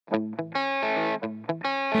It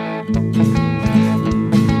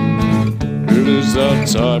is that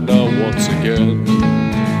time now once again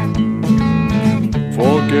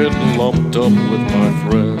for getting lumped up with my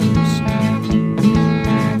friends.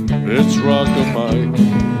 It's Rocker Mike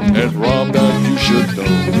and Rob that you should know,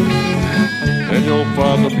 and you'll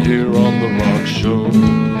find them here on The Rock Show.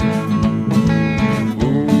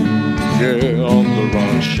 Ooh, yeah, on The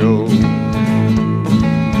Rock Show.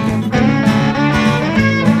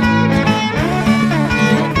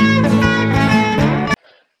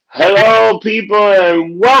 Hello, people,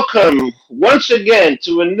 and welcome once again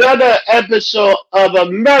to another episode of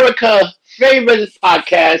America's favorite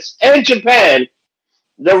podcast and Japan,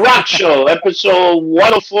 The Rock Show, episode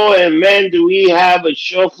 104. And man, do we have a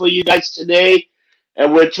show for you guys today.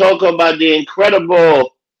 And we're talking about the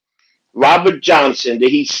incredible Robert Johnson.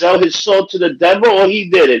 Did he sell his soul to the devil or he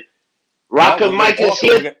did it? Rocker Mike is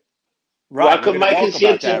here. Rocker Mike is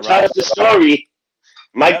here to tell us the story.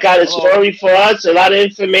 Mike got a story for us, a lot of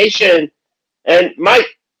information. And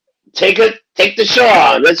Mike, take the show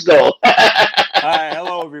on. Let's go. Hi,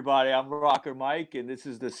 hello everybody. I'm Rocker Mike, and this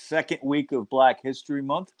is the second week of Black History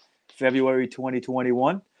Month, February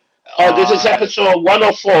 2021. Oh, this is episode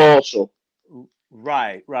 104 also.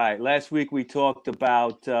 Right. Last week we talked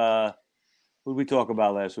about what did we talk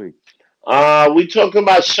about last week? We talked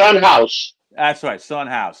about Son House. That's right, Son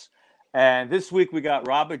House. And this week we got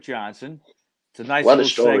Robert Johnson. It's a nice What a little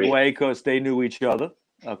story. segue because they knew each other.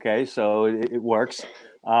 Okay, so it works.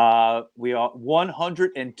 We are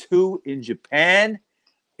 102 in Japan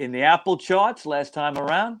in the Apple charts last time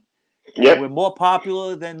around. Yep. We're more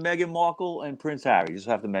popular than Meghan Markle and Prince Harry. Just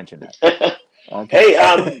have to mention that.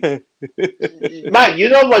 Hey, Mike, you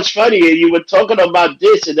know what's funny? You were talking about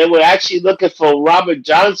this, and they were actually looking for Robert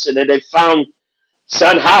Johnson, and they found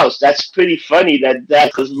Son House. That's pretty funny.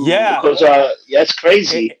 Because that's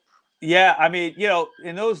crazy. Yeah, I mean,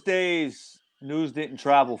 in those days, news didn't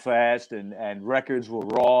travel fast, and records were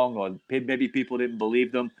wrong, or maybe people didn't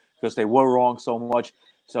believe them because they were wrong so much.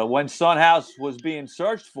 So when Son House was being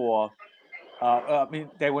searched for, when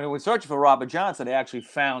they were searching for Robert Johnson, they actually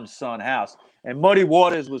found Son House. And Muddy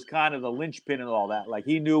Waters was kind of the linchpin and all that. Like,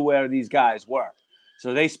 he knew where these guys were.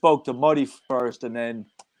 So they spoke to Muddy first and then,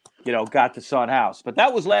 got to Son House. But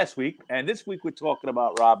that was last week, and this week we're talking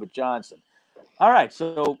about Robert Johnson. All right,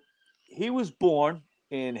 so he was born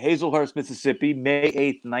in Hazelhurst, Mississippi, May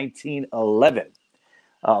 8th, 1911,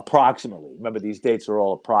 approximately. Remember, these dates are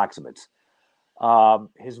all approximates.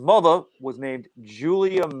 His mother was named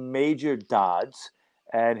Julia Major Dodds,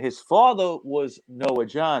 and his father was Noah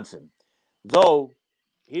Johnson, though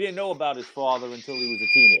he didn't know about his father until he was a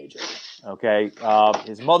teenager. Okay,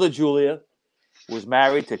 his mother, Julia, was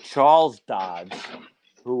married to Charles Dodds,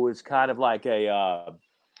 who was kind of like a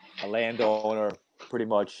landowner. Pretty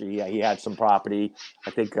much, he had some property,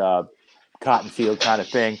 I think, cotton field kind of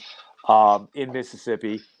thing, in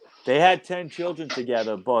Mississippi. They had 10 children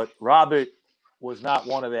together, but Robert was not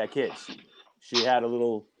one of their kids. She had a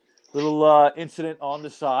little incident on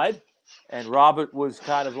the side, and Robert was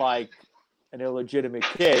kind of like an illegitimate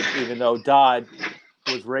kid, even though Dodd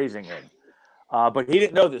was raising him. But he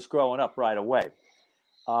didn't know this growing up right away.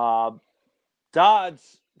 Dodds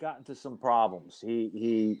got into some problems.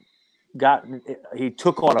 He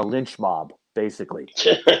took on a lynch mob, basically.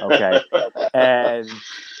 Okay. And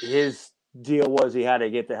his deal was he had to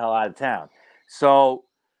get the hell out of town. So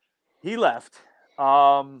he left.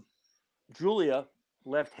 Julia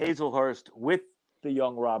left Hazelhurst with the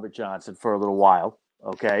young Robert Johnson for a little while,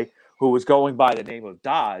 okay, who was going by the name of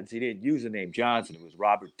Dodds. He didn't use the name Johnson. It was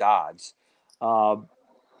Robert Dodds.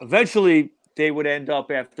 Eventually, they would end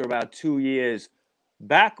up, after about 2 years,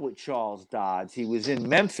 back with Charles Dodds. He was in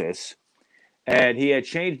Memphis. And he had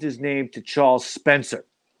changed his name to Charles Spencer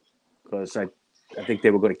because I think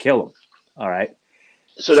they were going to kill him. All right.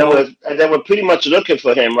 So they were pretty much looking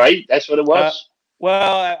for him, right? That's what it was.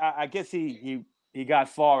 I guess he got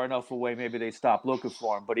far enough away. Maybe they stopped looking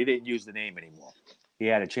for him, but he didn't use the name anymore. He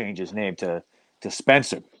had to change his name to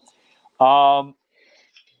Spencer.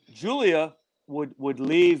 Julia would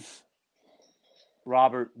leave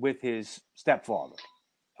Robert with his stepfather.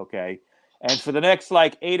 Okay. And for the next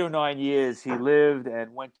 8 or 9 years, he lived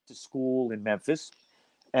and went to school in Memphis.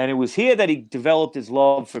 And it was here that he developed his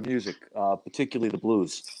love for music, particularly the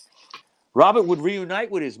blues. Robert would reunite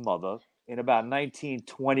with his mother in about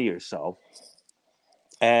 1920 or so.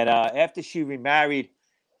 And after she remarried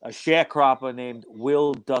a sharecropper named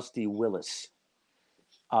Will Dusty Willis.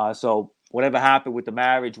 So whatever happened with the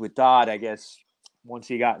marriage with Dodd, I guess once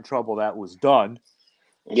he got in trouble, that was done.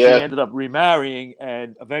 Yeah. She ended up remarrying,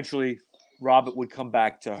 and eventually Robert would come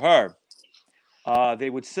back to her. They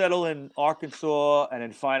would settle in Arkansas and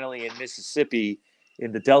then finally in Mississippi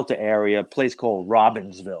in the Delta area, a place called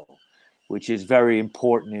Robbinsville, which is very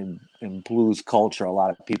important in blues culture. A lot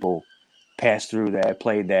of people passed through there,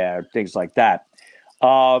 played there, things like that.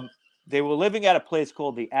 Um, they were living at a place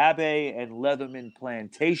called the Abbey and Leatherman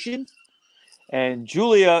Plantation. And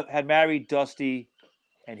Julia had married Dusty,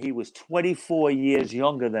 and he was 24 years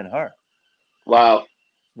younger than her. Wow.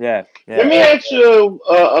 Yeah, Let yeah. me ask you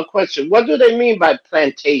a question. What do they mean by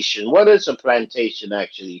plantation? What is a plantation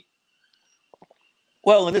actually?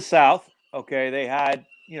 Well, in the South, okay, they had,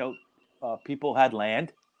 people had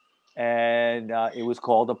land, and it was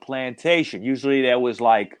called a plantation. Usually there was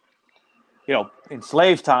like, in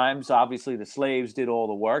slave times, obviously the slaves did all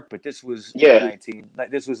the work, but Yeah.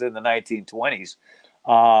 this was in the 1920s.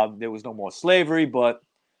 There was no more slavery, but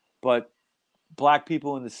black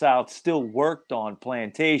people in the South still worked on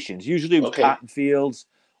plantations, usually with Okay. cotton fields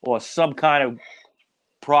or some kind of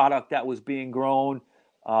product that was being grown.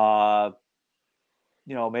 Uh,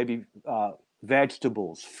 maybe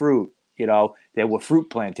vegetables, fruit. There were fruit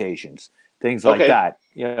plantations, things like Okay. that.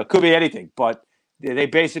 It could be anything, but they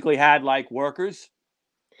basically had like workers.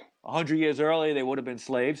 100 years earlier, they would have been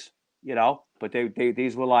slaves. But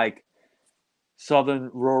these were like southern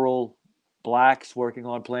rural blacks working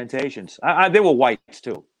on plantations. They were whites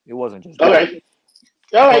too. It wasn't just All black. right.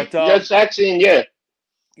 All right. But Just asking. Yeah.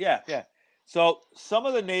 yeah, yeah. So some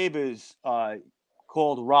of the neighbors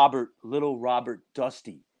called Robert Little Robert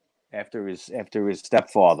Dusty after his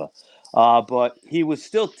stepfather, but he was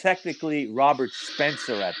still technically Robert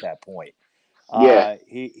Spencer at that point. Yeah.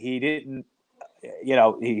 He didn't,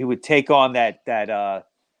 he would take on that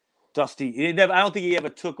Dusty. I don't think he ever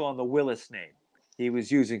took on the Willis name. He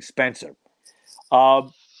was using Spencer.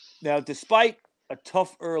 Um, Now, despite a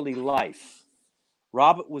tough early life,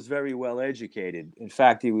 Robert was very well educated. In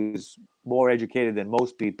fact, he was more educated than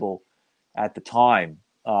most people at the time.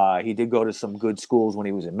 He did go to some good schools when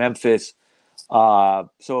he was in Memphis.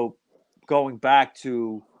 So, going back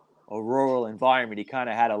to a rural environment, he kind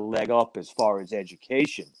of had a leg up as far as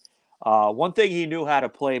education. One thing he knew how to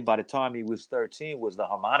play by the time he was 13 was the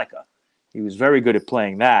harmonica. He was very good at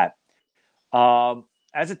playing that.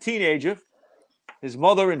 As a teenager, his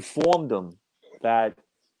mother informed him that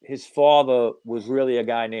his father was really a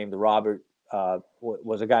guy named Robert,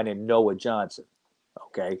 was a guy named Noah Johnson.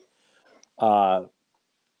 Okay. Uh,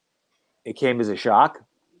 it came as a shock,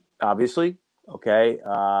 obviously. Okay.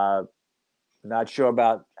 Not sure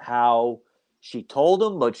about how she told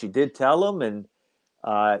him, but she did tell him. And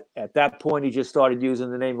at that point, he just started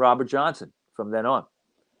using the name Robert Johnson from then on.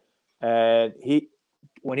 And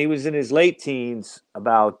when he was in his late teens,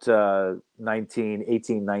 about 19,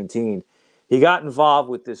 18, 19, he got involved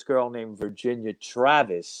with this girl named Virginia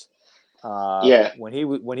Travis. Yeah. When he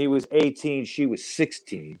was 18, she was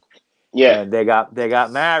 16, Yeah. and they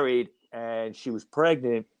got married, and she was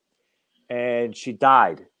pregnant, and she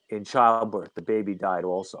died in childbirth. The baby died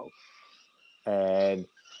also, and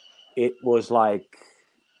it was like,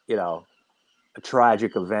 a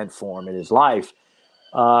tragic event for him in his life.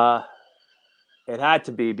 Uh, It had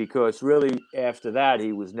to be because really after that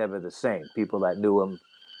he was never the same. People that knew him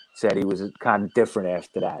said he was kind of different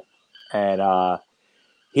after that, and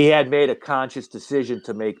he had made a conscious decision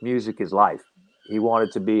to make music his life. He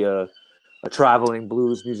wanted to be a traveling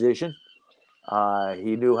blues musician.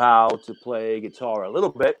 He knew how to play guitar a little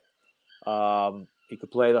bit. He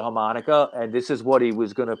could play the harmonica, and this is what he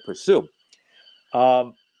was going to pursue.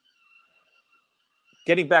 Um,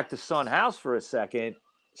 Getting back to Son House for a second,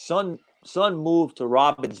 Son moved to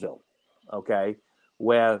Robbinsville, okay,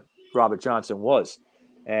 where Robert Johnson was.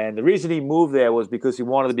 And the reason he moved there was because he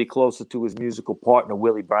wanted to be closer to his musical partner,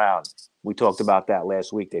 Willie Brown. We talked about that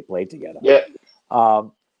last week. They played together. Yeah.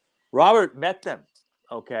 Um, Robert met them,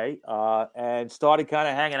 okay, and started kind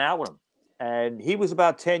of hanging out with him. And he was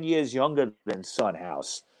about 10 years younger than Son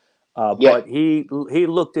House. Yeah. But he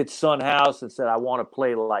looked at Son House and said, I want to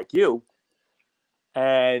play like you.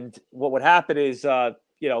 And what would happen is,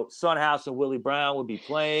 Son House and Willie Brown would be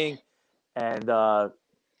playing, and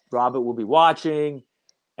Robert would be watching,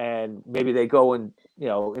 and maybe they go in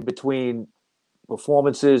between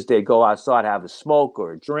performances, they go outside, have a smoke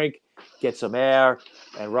or a drink, get some air,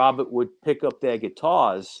 and Robert would pick up their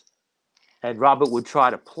guitars, and Robert would try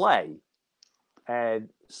to play. And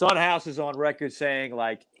Son House is on record saying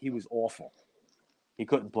like he was awful. He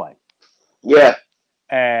couldn't play. Yeah.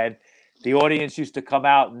 And the audience used to come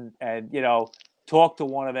out and talk to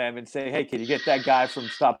one of them and say, hey, can you get that guy from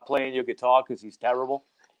stop playing your guitar because he's terrible,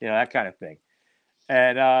 that kind of thing.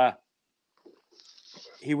 And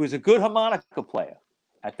he was a good harmonica player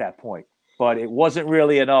at that point, but it wasn't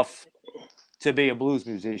really enough to be a blues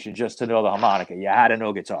musician just to know the harmonica. You had to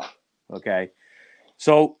know guitar. Okay.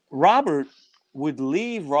 So Robert would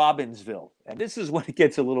leave Robbinsville. And this is when it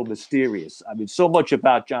gets a little mysterious. I mean, so much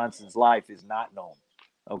about Johnson's life is not known.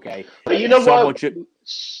 Okay. But you know So what? much.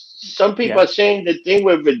 Some people Yeah. are saying the thing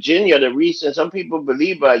with Virginia, the reason some people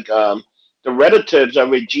believe like the relatives of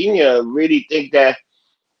Virginia really think that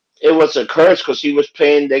it was a curse because he was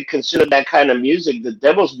playing. They considered that kind of music the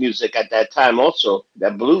devil's music at that time, also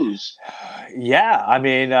that blues. Yeah. I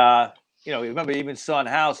mean, remember even Son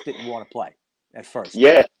House didn't want to play at first.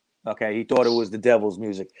 Yeah, Okay. He thought it was the devil's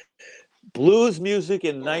music. Blues music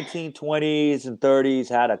in 1920s and 30s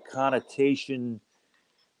had a connotation.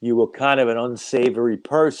 You were kind of an unsavory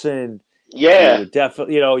person. You yeah, were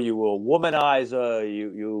definitely, you were a womanizer.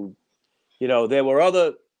 There were other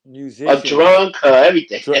a musicians, drunk,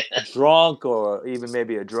 everything. drunk or even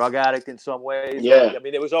maybe a drug addict in some ways. Or Yeah, I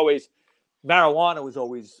mean, there was always marijuana was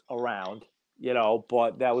always around,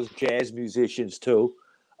 but that was jazz musicians too.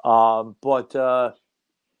 But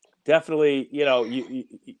definitely,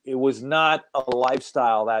 it was not a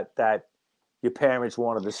lifestyle that your parents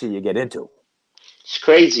wanted to see you get into. it's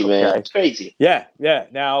crazy, man. Okay. It's crazy. Yeah, yeah.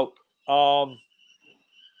 Now,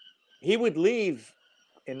 he would leave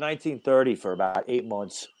in 1930 for about 8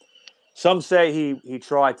 months. Some say he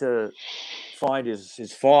tried to find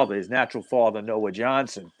his father, his natural father, Noah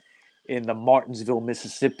Johnson, in the Martinsville,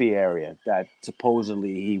 Mississippi area that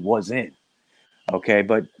supposedly he was in. Okay,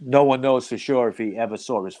 but no one knows for sure if he ever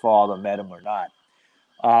saw his father, met him or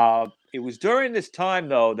not. It was during this time,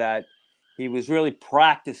 though, that he was really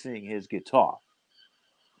practicing his guitar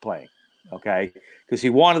playing. Okay, because he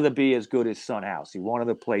wanted to be as good as Son House. He wanted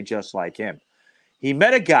to play just like him. He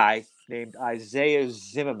met a guy named Isaiah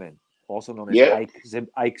Zimmerman, also known as Yeah,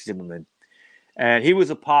 Ike Zimmerman, and he was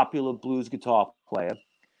a popular blues guitar player.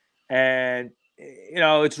 And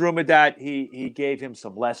it's rumored that he gave him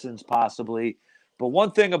some lessons, possibly. But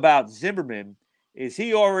one thing about Zimmerman is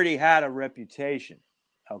he already had a reputation.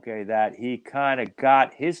 Okay, that he kind of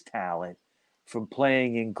got his talent from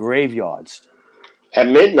playing in graveyards. at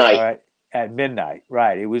All midnight. right, at midnight.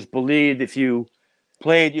 Right. It was believed if you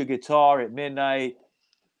played your guitar at midnight,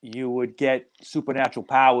 you would get supernatural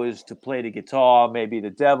powers to play the guitar. Maybe the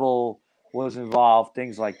devil was involved,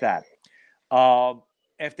 things like that. Um,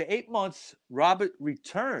 After 8 months, Robert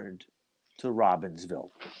returned to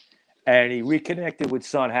Robbinsville, and he reconnected with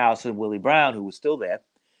Son House and Willie Brown, who was still there.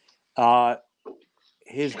 Uh,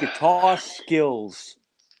 his guitar skills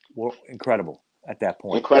were incredible at that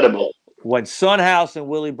point. Incredible. When Son House and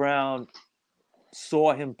Willie Brown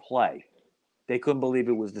saw him play, they couldn't believe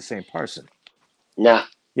it was the same person. Nah.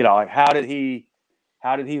 Like how did he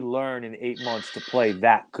learn in 8 months to play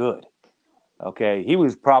that good? Okay, he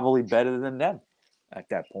was probably better than them at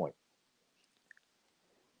that point.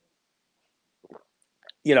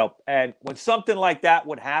 And when something like that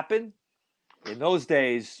would happen in those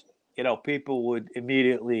days, people would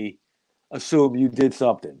immediately assume you did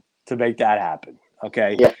something to make that happen.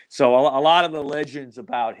 Okay. Yeah. So a lot of the legends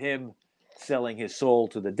about him selling his soul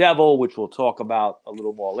to the devil, which we'll talk about a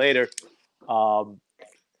little more later,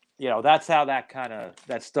 that's how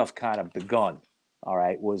that stuff kind of begun. All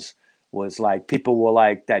right. Was like people were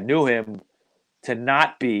like that knew him to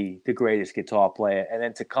not be the greatest guitar player and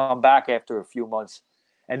then to come back after a few months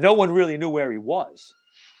and no one really knew where he was.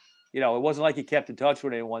 It wasn't like he kept in touch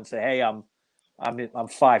with anyone and say, hey, I'm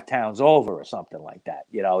 5 towns over or something like that.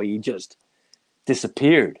 He just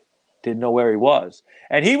disappeared, didn't know where he was.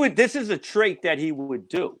 And this is a trait that he would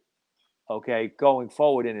do, okay, going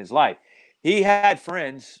forward in his life. He had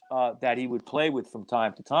friends that he would play with from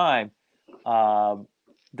time to time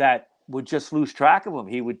that would just lose track of him.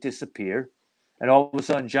 He would disappear. And all of a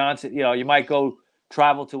sudden, Johnson, you might go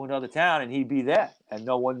travel to another town and he'd be there. And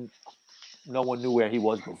no one knew where he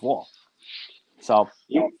was before. So,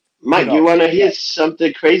 Mike, you want to hear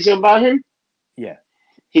something crazy about him? Yeah.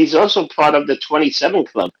 He's also part of the 27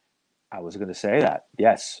 Club. I was going to say that.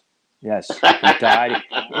 Yes. He died.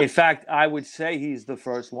 In fact, I would say he's the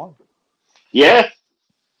first one. Yeah.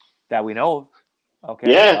 That we know of.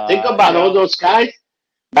 Okay. Yeah. Think about all those guys.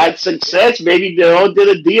 That success, maybe they all did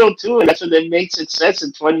a deal too, and that's what they made success.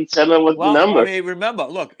 And 27 was the number. I mean, remember,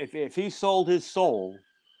 look, if he sold his soul,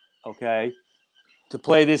 okay, to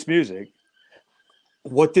play this music,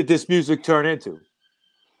 what did this music turn into?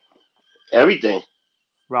 Everything.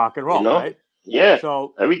 Rock and roll, right? Yeah.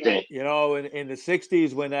 So everything. In the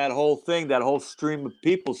 60s, when that whole stream of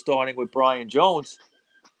people, starting with Brian Jones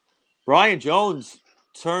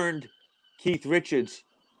turned Keith Richards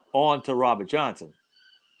on to Robert Johnson.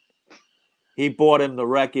 He bought him the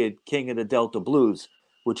record King of the Delta Blues,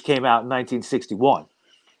 which came out in 1961.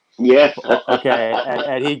 Yeah. Okay,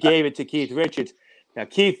 and he gave it to Keith Richards. Now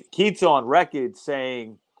Keith's on record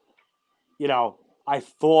saying, I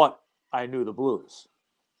thought I knew the blues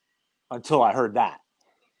until I heard that.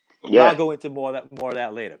 But I'll Yeah. go into more of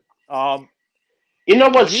that later. You know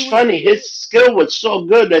When what's he was funny? His skill was so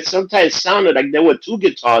good that sometimes it sounded like there were two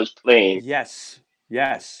guitars playing. yes.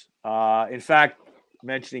 In fact,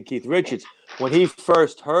 mentioning Keith Richards, when he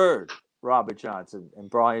first heard Robert Johnson and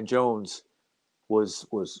Brian Jones was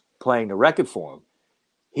playing the record for him,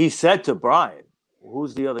 he said to Brian,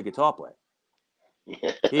 "Who's the other guitar player?"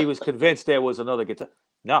 He was convinced there was another guitar.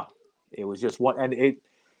 No, it was just one. And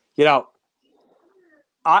you know,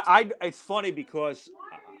 it's funny because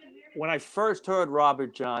when I first heard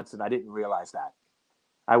Robert Johnson, I didn't realize that.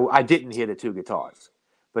 I didn't hear the two guitars,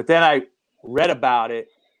 but then I read about it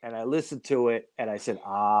and I listened to it and I said,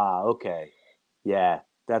 okay, yeah,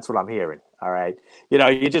 that's what I'm hearing. All right,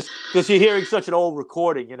 you just because you're hearing such an old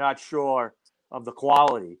recording, you're not sure of the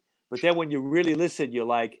quality. But then when you really listen, you're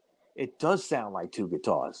like, it does sound like two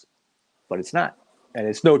guitars, but it's not, and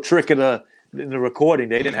it's no trick in the recording.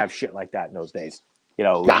 They didn't have shit like that in those days. It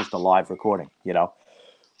was Nah. just a live recording.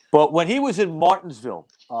 But when he was in Martinsville,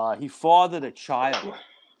 he fathered a child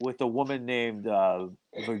with a woman named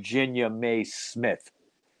Virginia May Smith.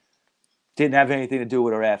 Didn't have anything to do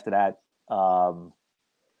with her after that.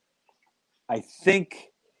 I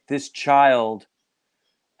think this child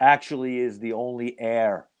actually is the only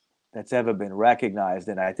heir that's ever been recognized,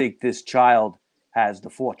 and I think this child has the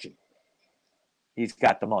fortune. He's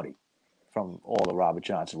got the money from all the Robert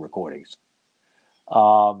Johnson recordings.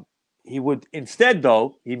 He would instead,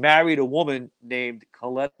 though, he married a woman named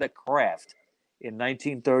Coletta Craft in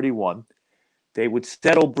 1931. They would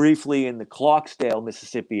settle briefly in the Clarksdale,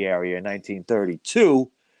 Mississippi area in 1932,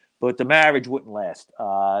 but the marriage wouldn't last.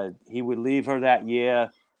 He would leave her that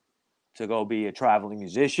year to go be a traveling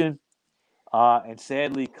musician, and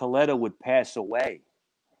sadly, Coletta would pass away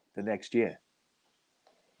the next year.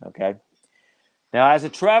 Okay. Now, as a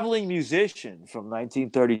traveling musician from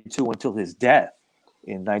 1932 until his death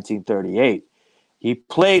in 1938, he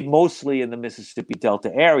played mostly in the Mississippi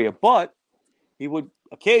Delta area, but he would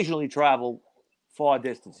occasionally travel far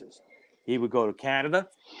distances. He would go to Canada,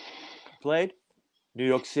 played, New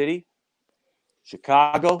York City,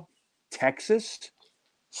 Chicago, Texas,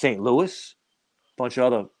 St. Louis, a bunch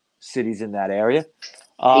of other cities in that area.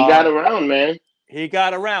 He got around, man. He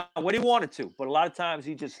got around when he wanted to, but a lot of times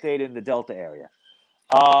he just stayed in the Delta area.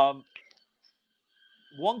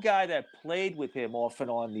 One guy that played with him often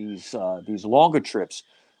on these longer trips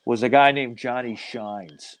was a guy named Johnny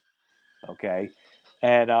Shines. Okay,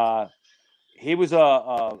 and he was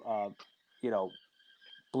a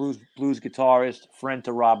blues guitarist, friend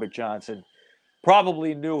to Robert Johnson.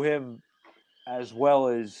 Probably knew him as well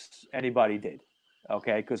as anybody did.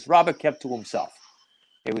 Okay, because Robert kept to himself.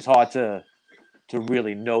 It was hard to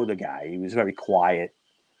really know the guy. He was very quiet,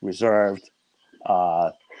 reserved.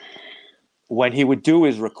 When he would do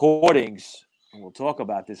his recordings, and we'll talk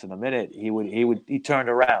about this in a minute, he turned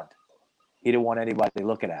around. He didn't want anybody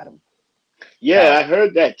looking at him. Yeah, I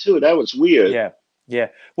heard that too. That was weird. Yeah.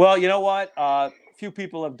 Well, you know what? Few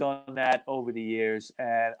people have done that over the years,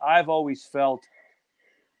 and I've always felt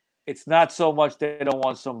it's not so much they don't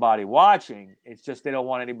want somebody watching; it's just they don't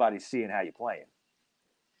want anybody seeing how you're playing.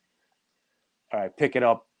 All right, picking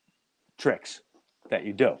up tricks that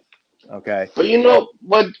you do. Okay. But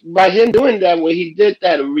what? By him doing that, when he did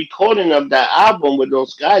that recording of that album with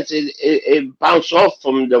those guys, it bounced off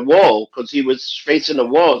from the wall because he was facing the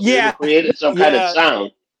wall, so Yeah. it created some kind of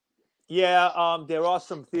sound. Yeah, there are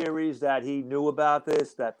some theories that he knew about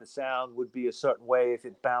this, that the sound would be a certain way if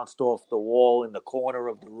it bounced off the wall in the corner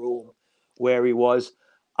of the room where he was.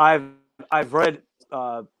 I've read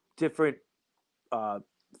different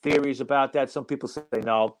theories about that. Some people say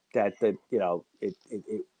no, that it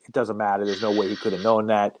doesn't matter. There's no way he could have known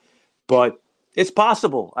that, but it's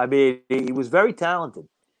possible. I mean, he was very talented,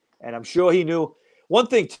 and I'm sure he knew. One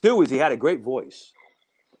thing too is he had a great voice.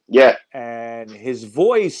 Yeah. And his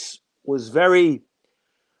voice was very,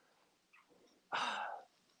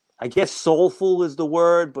 I guess soulful is the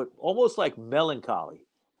word, but almost like melancholy.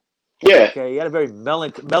 Yeah. Okay, he had a very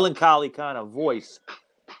melancholy kind of voice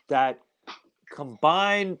that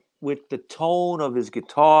combined with the tone of his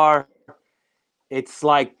guitar, it's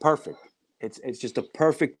like perfect. It's just a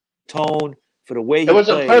perfect tone for the way he It was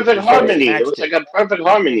a played. perfect The voice harmony. It matched was like a perfect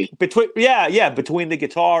harmony. between the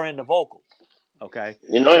guitar and the vocal. Okay.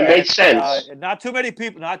 It made sense. And not too many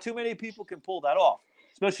people can pull that off,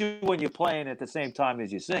 especially when you're playing at the same time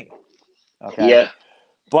as you're singing. Okay. Yeah.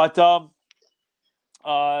 But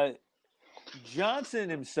Johnson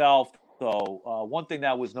himself though, one thing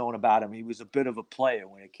that was known about him, he was a bit of a player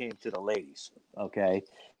when it came to the ladies. Okay,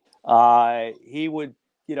 he would,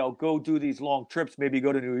 go do these long trips, maybe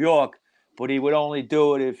go to New York, but he would only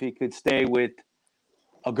do it if he could stay with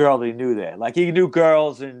a girl that he knew there. Like he knew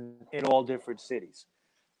girls in all different cities.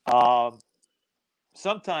 Um,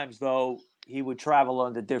 Sometimes though, he would travel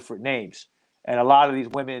under different names, and a lot of these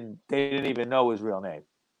women they didn't even know his real name.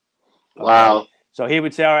 Okay? Wow. So he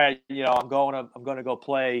would say, "All right, I'm going to go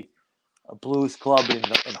play a blues club in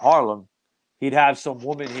Harlem." He'd have some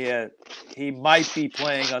woman here. He might be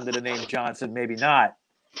playing under the name Johnson, maybe not.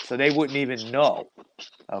 So they wouldn't even know.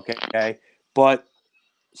 Okay. But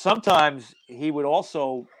sometimes he would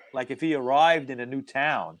also, like if he arrived in a new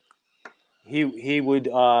town, he would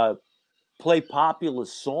play popular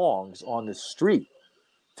songs on the street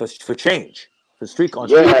for change, for street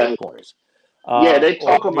corners. Yeah, they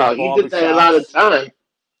talk about he did that a lot of time.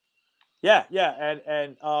 Yeah,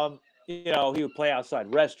 and he would play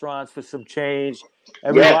outside restaurants for some change.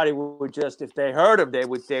 Everybody would just, if they heard him, they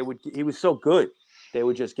would. He was so good, they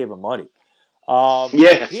would just give him money.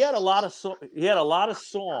 He had a lot of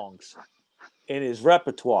songs in his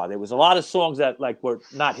repertoire. There was a lot of songs that were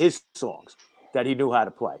not his songs that he knew how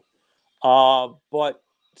to play. But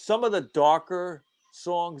some of the darker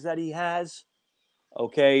songs that he has,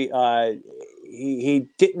 he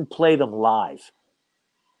didn't play them live.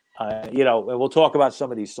 And we'll talk about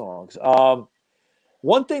some of these songs.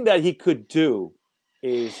 One thing that he could do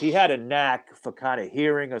is he had a knack for kind of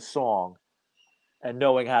hearing a song and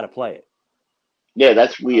knowing how to play it. Yeah,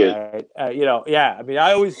 that's weird. I mean,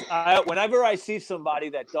 whenever I see somebody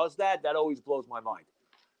that does that, that always blows my mind.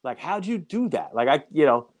 Like, how'd you do that? Like,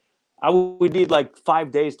 I would need like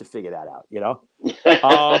 5 days to figure that out,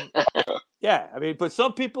 Yeah, I mean, but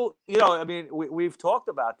some people, we've talked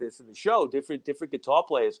about this in the show, different guitar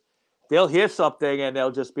players, they'll hear something and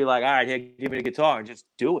they'll just be like, all right, here, give me the guitar and just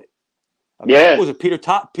do it. Okay? Yeah. What was it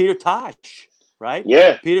Peter Tosh, right?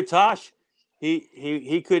 Yeah. Peter Tosh,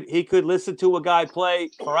 he could listen to a guy play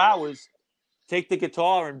for hours, take the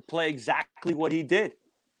guitar and play exactly what he did.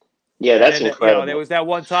 Yeah, that's incredible. There was that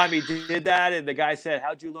one time he did that, and the guy said,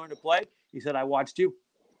 "How'd you learn to play?" He said, "I watched you."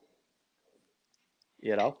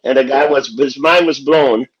 And the guy his mind was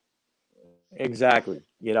blown. Exactly.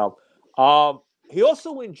 He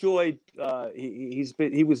also enjoyed.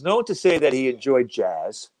 He was known to say that he enjoyed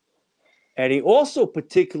jazz, and he also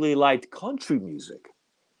particularly liked country music,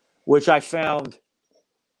 which I found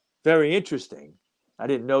very interesting. I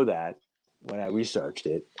didn't know that when I researched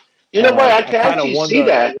it. You know what? I can actually see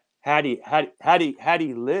that. Had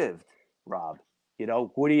he lived, Rob,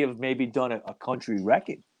 would he have maybe done a country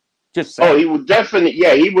record? Just saying. Oh, he would definitely.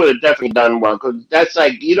 Yeah, he would have definitely done one because that's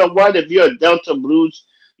like, you know what? If you're a Delta blues,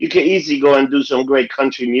 you can easily go and do some great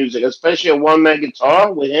country music, especially a one-man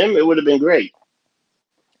guitar with him. It would have been great.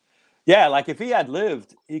 Yeah, like if he had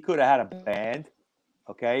lived, he could have had a band.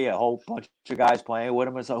 Okay, a whole bunch of guys playing with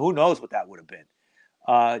him, and so who knows what that would have been.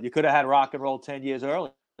 You could have had rock and roll 10 years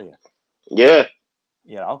earlier. Yeah.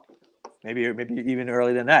 Maybe even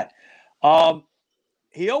earlier than that.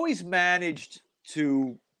 He always managed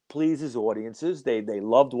to please his audiences. They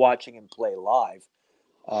loved watching him play live,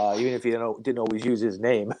 even if he didn't always use his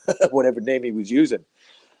name, whatever name he was using.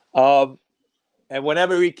 And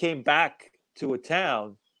whenever he came back to a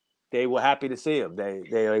town, they were happy to see him.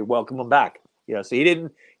 They welcomed him back. So he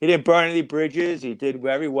didn't burn any bridges. He did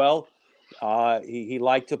very well. He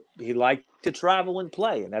liked to travel and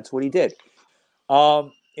play, and that's what he did.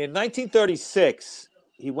 In 1936,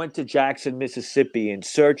 he went to Jackson, Mississippi, in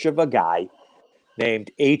search of a guy named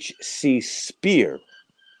H.C. Spear.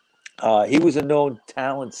 He was a known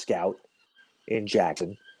talent scout in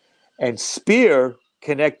Jackson, and Spear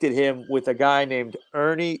connected him with a guy named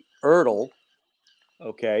Ernie Ertl.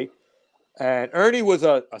 Okay, and Ernie was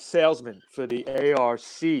a salesman for the ARC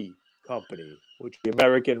company, which is the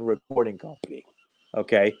American Recording Company.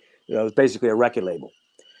 Okay, it was basically a record label.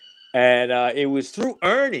 And it was through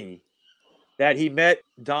Ernie that he met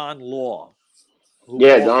Don Law, who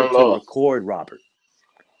offered to record Robert.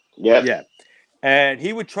 Yeah. And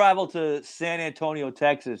he would travel to San Antonio,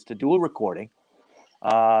 Texas to do a recording.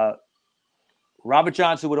 Robert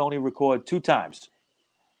Johnson would only record 2 times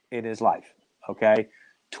in his life. Okay.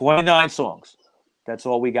 29 songs. That's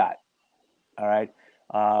all we got. All right.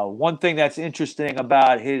 One thing that's interesting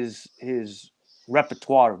about his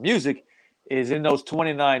repertoire of music is in those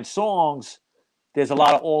 29 songs, there's a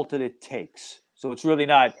lot of alternate takes. So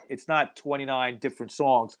it's not 29 different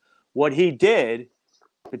songs. What he did,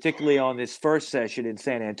 particularly on this first session in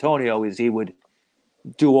San Antonio, is he would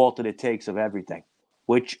do alternate takes of everything,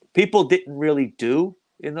 which people didn't really do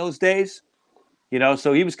in those days.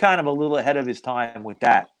 So he was kind of a little ahead of his time with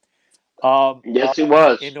that. Yes, he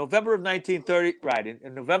was. In November of 1930, right?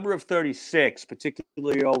 In November of 36,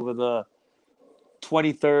 particularly over the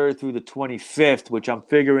 23rd through the 25th, which I'm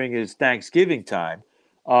figuring is Thanksgiving time,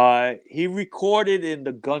 he recorded in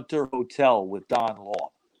the Gunter Hotel with Don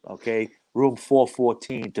Law. Okay, room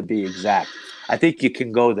 414 to be exact. I think you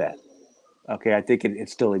can go there. Okay, I think it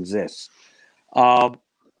still exists. There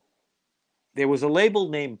was a label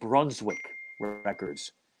named Brunswick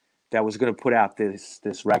Records that was going to put out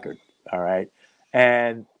this record. All right,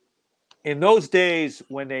 and in those days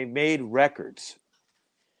when they made records,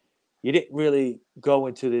 you didn't really go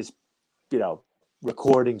into this,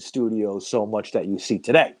 recording studio so much that you see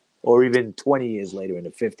today, or even 20 years later in the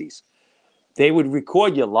 50s. They would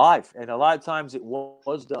record you live, and a lot of times it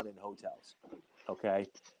was done in hotels. Okay,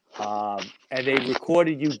 and they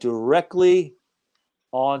recorded you directly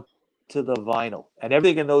onto the vinyl, and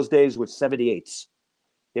everything in those days was 78s.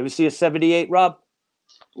 You ever see a 78, Rob?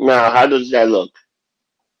 No, how does that look?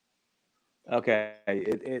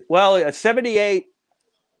 Okay, well, a 78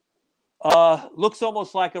 looks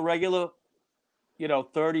almost like a regular,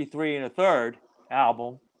 33 and a third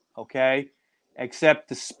album. Okay, except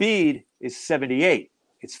the speed is 78.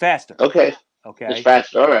 It's faster. Okay. Okay. It's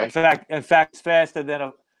faster. All right. In fact, it's faster than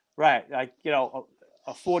a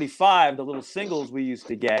 45. The little singles we used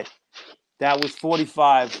to get, that was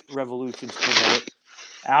 45 revolutions per minute.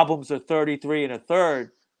 Albums are 33 and a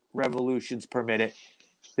third revolutions per minute.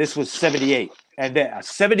 This was 78, and the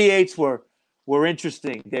 78s were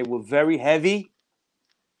interesting. They were very heavy.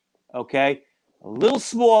 Okay, a little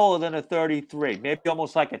smaller than a 33, maybe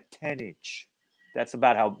almost like a 10-inch. That's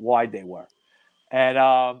about how wide they were.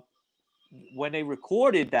 And when they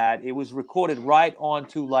recorded that, it was recorded right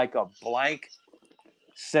onto like a blank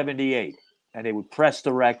 78, and they would press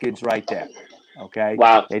the records right there. Okay.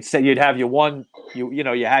 Wow. They'd say you'd have your one,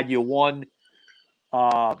 you had your one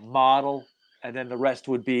model, and then the rest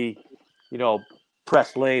would be,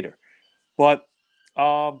 pressed later. But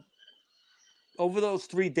over those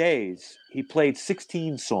 3 days, he played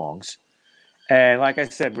 16 songs, and like I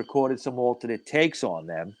said, recorded some alternate takes on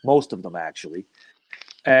them, most of them actually.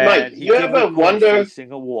 And Mike, you ever wonder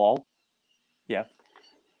facing a wall? Yeah.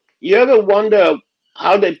 You ever wonder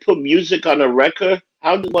how they put music on a record?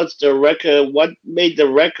 What's the record? What made the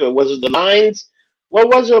record? Was it the lines? What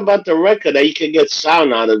was it about the record that you could get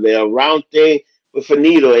sound out of it? A round thing with a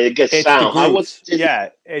needle and it gets sound. How was it? Yeah,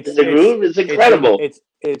 it's the groove. It's incredible.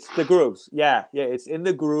 It's the grooves. Yeah, it's in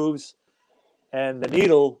the grooves, and the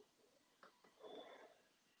needle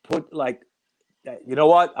put like, you know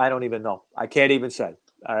what? I don't even know. I can't even say.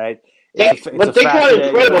 All right. But think how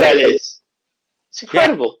incredible that is. It's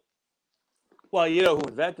incredible. Yeah. Well, you know who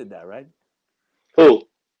invented that, right? Who?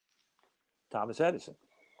 Thomas Edison.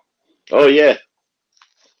 Oh yeah.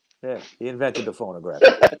 Yeah, he invented the phonograph.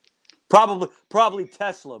 Probably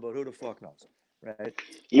Tesla, but who the fuck knows, right?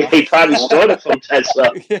 Yeah, he probably stole it from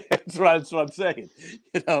Tesla. Yeah, that's what I'm saying.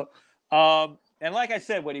 And like I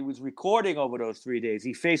said, when he was recording over those 3 days,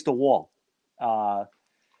 he faced a wall. And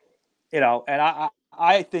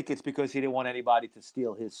I think it's because he didn't want anybody to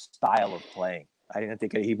steal his style of playing. I didn't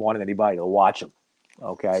think he wanted anybody to watch him.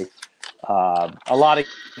 Okay. A lot of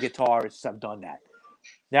guitarists have done that.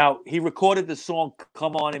 Now, he recorded the song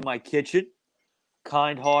Come On In My Kitchen,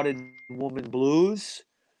 Kind-Hearted Woman Blues,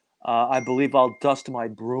 I Believe I'll Dust My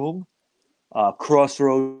Broom,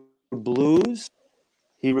 Crossroad Blues.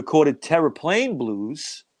 He recorded Terraplane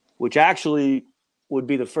Blues, which actually would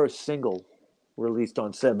be the first single released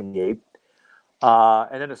on 78.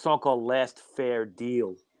 And then a song called Last Fair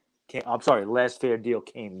Deal. Last Fair Deal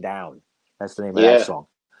Came Down. That's the name of that song.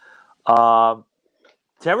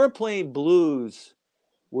 Terraplane Blues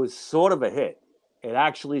was sort of a hit. It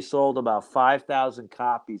actually sold about 5,000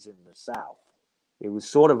 copies in the South. It was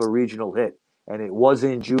sort of a regional hit, and it was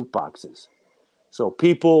in jukeboxes. So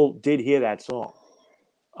people did hear that song.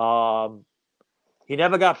 He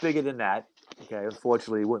never got bigger than that. Okay,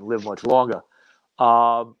 unfortunately, he wouldn't live much longer.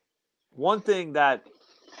 One thing that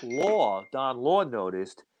Don Law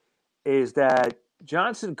noticed is that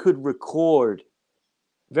Johnson could record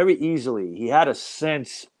very easily. He had a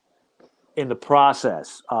sense in the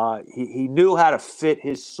process. He knew how to fit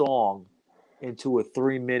his song into a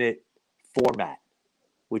 3-minute format,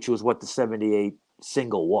 which was what the 78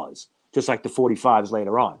 single was, just like the 45s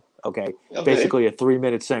later on. Okay. Basically a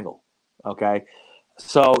 3-minute single. Okay.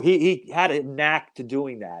 So he had a knack to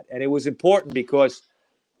doing that. And it was important because,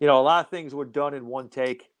 a lot of things were done in one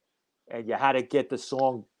take, and you had to get the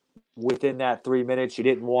song within that 3 minutes. You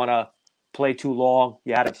didn't want to play too long.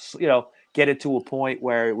 You had to, get it to a point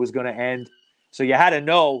where it was going to end. So you had to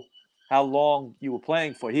know how long you were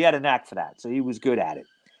playing for. He had a knack for that, so he was good at it.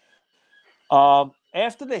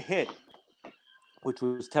 After the hit, which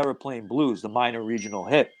was Terraplane Blues, the minor regional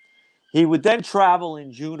hit, he would then travel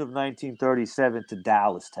in June of 1937 to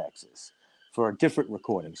Dallas, Texas, for a different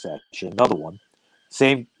recording session, another one,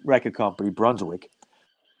 same record company, Brunswick.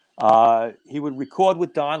 He would record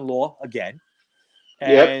with Don Law again,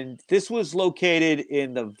 and this was located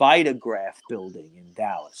in the Vitagraph building in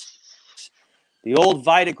Dallas. The old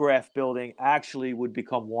Vitagraph building actually would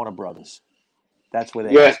become Warner Brothers. That's where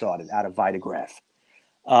they got started, out of Vitagraph.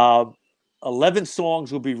 11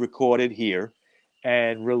 songs will be recorded here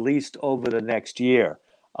and released over the next year.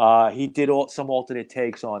 He did some alternate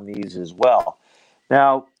takes on these as well.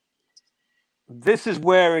 Now, this is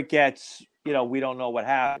where it gets, we don't know what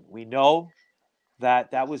happened. We know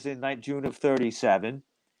that was in June of 37.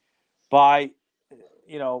 By,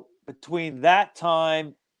 between that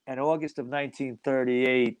time and August of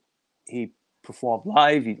 1938, he performed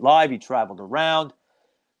live. He traveled around.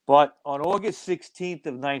 But on August 16th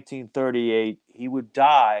of 1938, he would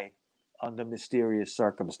die under mysterious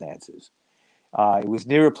circumstances. It was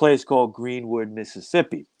near a place called Greenwood,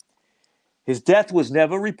 Mississippi. His death was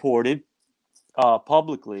never reported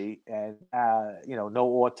publicly, and no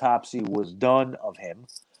autopsy was done of him.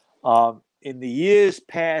 In the years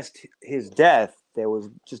past his death, there was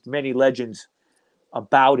just many legends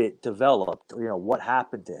about it developed. What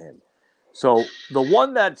happened to him. So the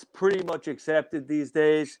one that's pretty much accepted these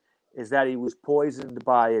days is that he was poisoned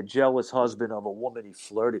by a jealous husband of a woman he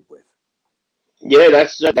flirted with. Yeah,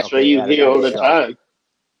 that's what you hear all the time.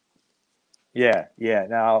 Yeah.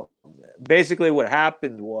 Now, basically what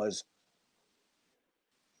happened was,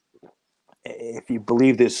 if you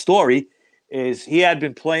believe this story, is he had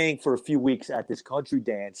been playing for a few weeks at this country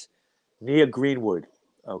dance near Greenwood,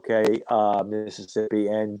 Mississippi.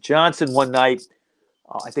 And Johnson one night,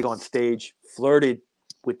 I think on stage, flirted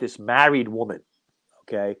with this married woman,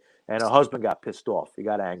 okay? And her husband got pissed off. He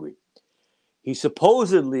got angry. He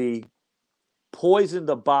supposedly poisoned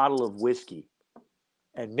a bottle of whiskey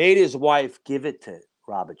and made his wife give it to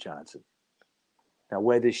Robert Johnson. Now,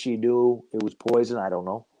 whether she knew it was poison, I don't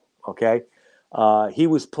know, okay? He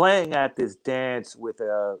was playing at this dance with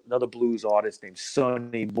another blues artist named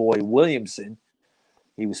Sonny Boy Williamson.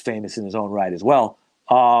 He was famous in his own right as well.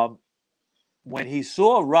 When he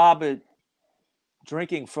saw Robert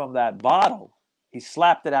drinking from that bottle, he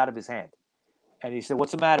slapped it out of his hand. And he said,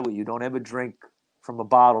 "What's the matter with you? Don't ever drink from a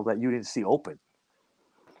bottle that you didn't see open."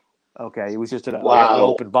 Okay, it was just an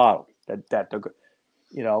open bottle.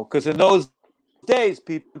 Because in those days,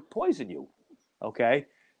 people poison you. Okay,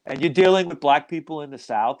 and you're dealing with black people in the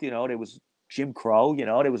South. There was Jim Crow.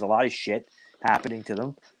 There was a lot of shit happening to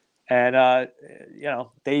them, and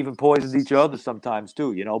they even poisoned each other sometimes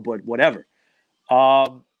too. But whatever.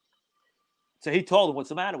 So he told him, "What's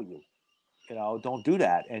the matter with you? Don't do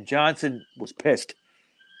that." And Johnson was pissed,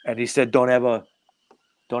 and he said, "Don't ever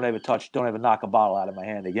knock a bottle out of my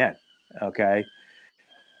hand again." Okay.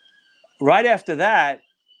 Right after that,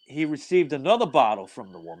 he received another bottle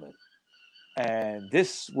from the woman, and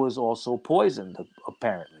this was also poisoned,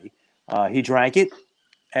 apparently. He drank it,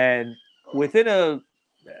 and within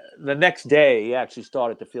the next day, he actually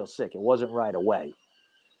started to feel sick. It wasn't right away.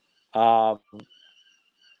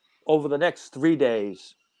 Over the next 3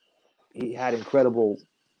 days, he had incredible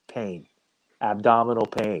pain, abdominal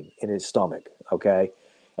pain in his stomach, okay?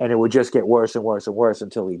 And it would just get worse and worse and worse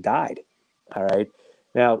until he died, all right?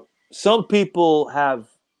 Now, some people have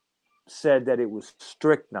said that it was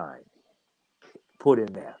strychnine put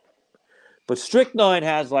in there. But strychnine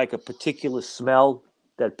has like a particular smell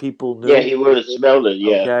that people knew. Yeah, he would have smelled it,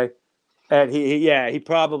 yeah. Okay? And he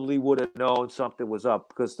probably would have known something was up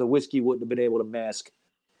because the whiskey wouldn't have been able to mask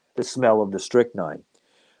the smell of the strychnine.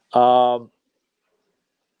 There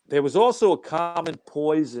was also a common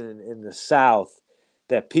poison in the South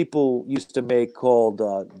that people used to make called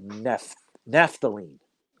naphthalene,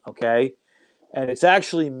 okay? And it's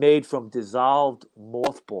actually made from dissolved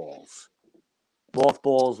mothballs.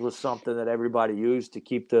 Mothballs was something that everybody used to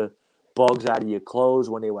keep the bugs out of your clothes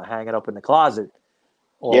when they were hanging up in the closet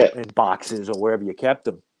or in boxes or wherever you kept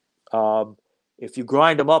them. If you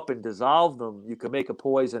grind them up and dissolve them, you can make a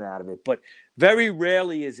poison out of it. But very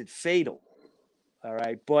rarely is it fatal. All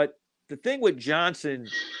right. But the thing with Johnson,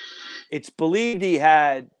 it's believed he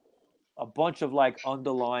had a bunch of like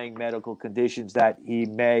underlying medical conditions that he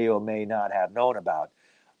may or may not have known about.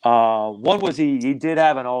 One was he did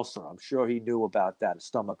have an ulcer. I'm sure he knew about that, a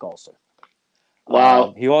stomach ulcer.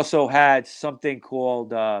 Wow. He also had something called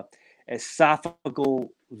esophageal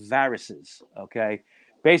varices. Okay.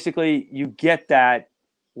 Basically, you get that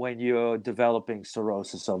when you're developing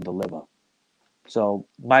cirrhosis of the liver. So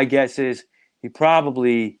my guess is he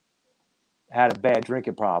probably had a bad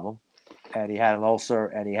drinking problem, and he had an ulcer,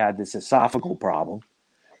 and he had this esophageal problem.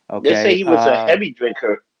 They say Okay. he was a heavy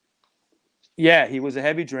drinker. Yeah, he was a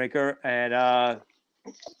heavy drinker, and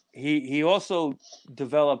he also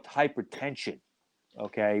developed hypertension.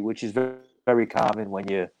 Okay, which is very, very common when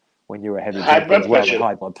you're a heavy High drinker blood as well, pressure. with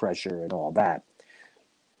high blood pressure and all that.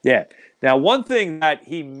 Yeah. Now, one thing that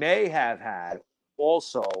he may have had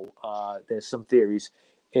also, there's some theories,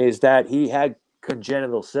 is that he had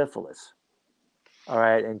congenital syphilis. All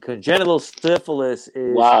right, and congenital syphilis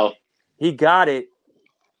is Wow. he got it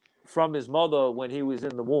from his mother when he was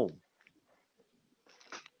in the womb.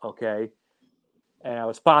 Okay, and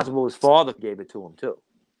it's possible his father gave it to him too.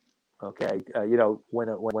 Okay,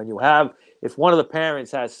 when you have, if one of the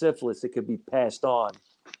parents has syphilis, it could be passed on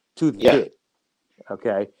to the Yeah. kid.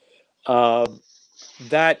 Okay,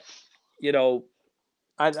 that you know,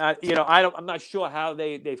 I'm not sure how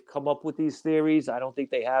they've come up with these theories. I don't think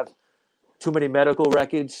they have too many medical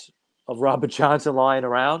records of Robert Johnson lying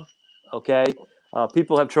around. Okay,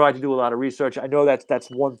 people have tried to do a lot of research. I know that's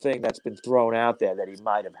one thing that's been thrown out there, that he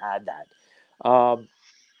might have had that.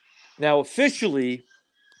 Now, officially,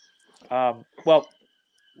 well,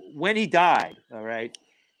 when he died, all right,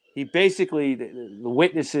 he basically, the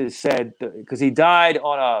witnesses said, because he died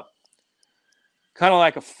on a kind of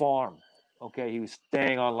like a farm. Okay, he was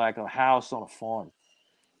staying on like a house on a farm,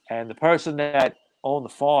 and the person that owned the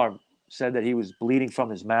farm said that he was bleeding from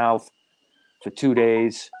his mouth for 2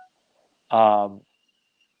 days. Um,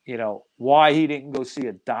 why he didn't go see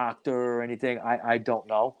a doctor or anything, I don't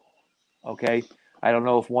know. Okay, I don't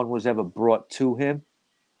know if one was ever brought to him.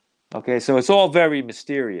 Okay, so it's all very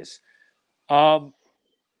mysterious. Now,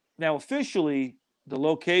 officially, the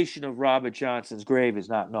location of Robert Johnson's grave is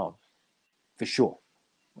not known for sure.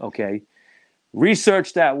 Okay,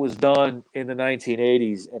 research that was done in the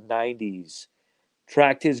 1980s and 90s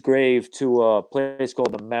tracked his grave to a place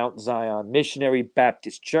called the Mount Zion Missionary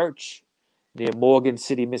Baptist Church near Morgan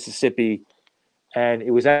City, Mississippi, and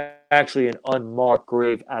it was actually an unmarked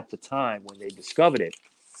grave at the time when they discovered it.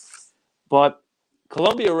 But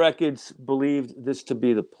Columbia Records believed this to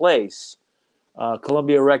be the place.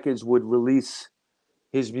 Columbia Records would release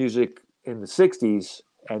his music in the 60s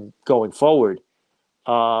and going forward.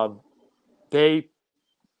 They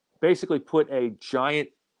basically put a giant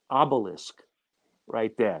obelisk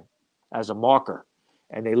right there as a marker,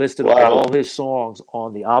 and they listed all his songs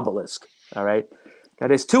on the obelisk. All right. Now,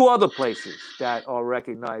 there's two other places that are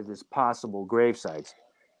recognized as possible grave sites.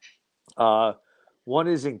 One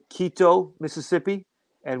is in Quito, Mississippi,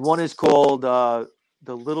 and one is called the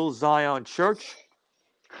Little Zion Church,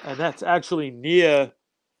 and that's actually near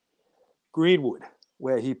Greenwood,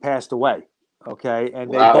 where he passed away. Okay, and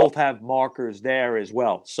they both have markers there as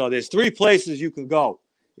well. So there's three places you can go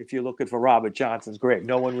if you're looking for Robert Johnson's grave.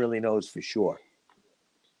 No one really knows for sure.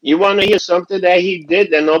 You want to hear something that he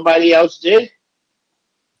did that nobody else did?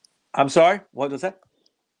 I'm sorry, what was that?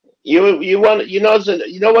 You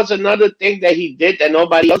what's another thing that he did that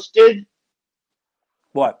nobody else did?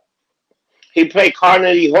 What? He played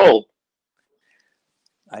Carnegie Hall.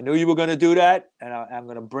 I knew you were going to do that, and I'm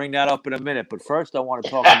going to bring that up in a minute. But first, I want to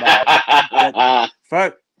talk about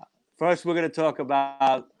first, we're going to talk about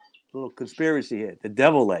a little conspiracy here, the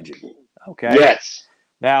devil legend. Okay. Yes.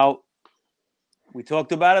 Now, we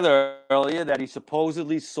talked about it earlier that he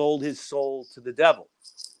supposedly sold his soul to the devil,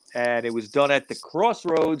 and it was done at the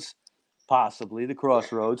crossroads, possibly the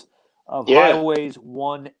crossroads of Highways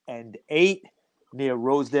 1 and 8 near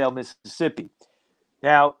Rosedale, Mississippi.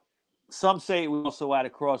 Now, some say it was also at a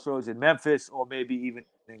crossroads in Memphis or maybe even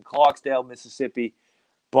in Clarksdale, Mississippi.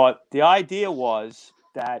 But the idea was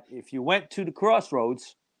that if you went to the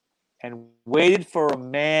crossroads and waited for a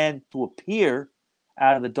man to appear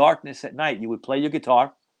out of the darkness at night, you would play your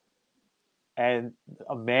guitar and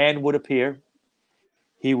a man would appear.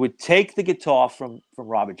 He would take the guitar from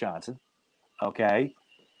Robert Johnson, okay,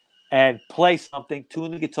 and play something,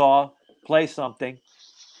 tune the guitar, play something,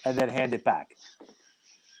 and then hand it back.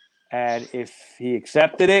 And if he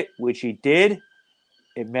accepted it, which he did,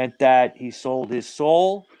 it meant that he sold his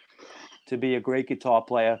soul to be a great guitar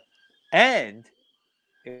player. And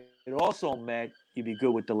it also meant you'd be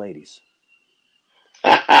good with the ladies.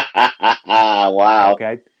 Wow.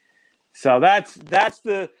 Okay. So that's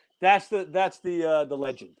the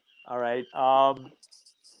legend. All right. I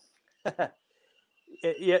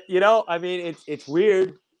mean, it's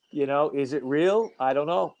weird. Is it real? I don't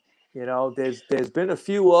know. There's been a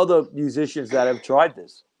few other musicians that have tried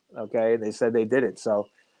this, okay, and they said they did it. So,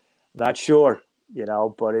 not sure.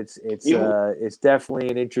 But it's You it's definitely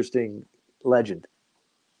an interesting legend.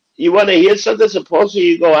 you want to hear something? Supposedly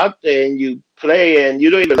you go out there and you play, and you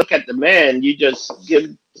don't even look at the man. You just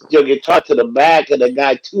give your guitar to the back, and the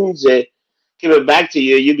guy tunes it, give it back to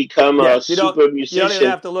you. You become a Yes, super you don't even musician.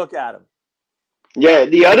 have to look at him. Yeah.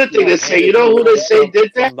 The other thing Yeah, they say, hand you it to know you who they say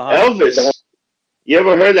did that? from behind. Elvis. You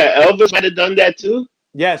ever heard that Elvis might have done that too?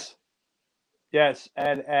 Yes, yes,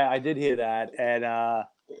 and I did hear that, and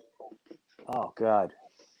oh god,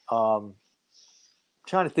 um,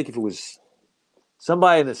 trying to think if it was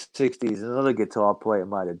somebody in the '60s. Another guitar player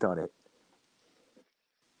might have done it.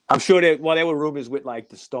 I'm sure there were rumors with like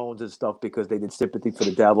the Stones and stuff because they did "Sympathy for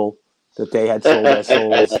the Devil," that they had sold their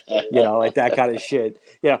souls, like that kind of shit.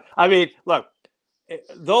 I mean, look,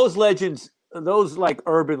 those legends, those like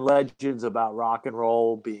urban legends about rock and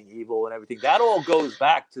roll being evil and everything, that all goes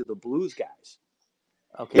back to the blues guys.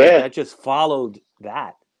 Okay, Yeah. that just followed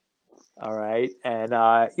that. All right, and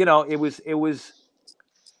it was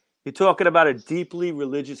you're talking about a deeply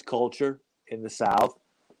religious culture in the South,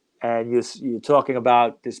 and you're talking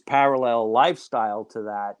about this parallel lifestyle to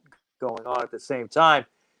that going on at the same time.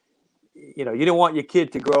 You didn't want your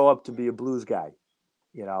kid to grow up to be a blues guy.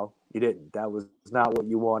 You didn't. That was not what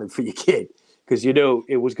you wanted for your kid because you knew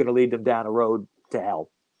it was going to lead them down a road to hell.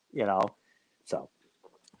 You know, so.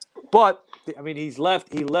 But I mean, he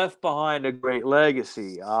left behind a great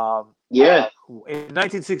legacy. Yeah. In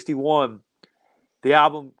 1961, the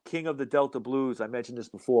album King of the Delta Blues, I mentioned this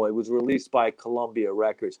before, it was released by Columbia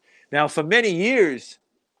Records. Now, for many years,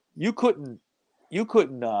 you couldn't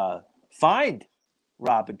find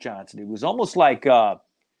Robert Johnson. It was almost like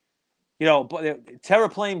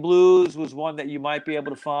Terraplane Blues was one that you might be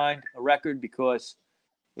able to find a record because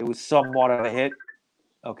it was somewhat of a hit.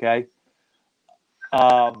 Okay,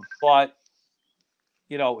 but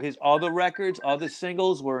his other records, other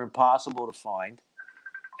singles were impossible to find.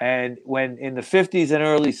 And when in the 50s and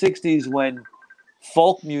early 60s, when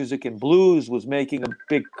folk music and blues was making a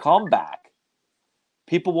big comeback,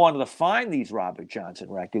 people wanted to find these Robert Johnson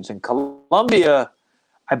records. And Columbia,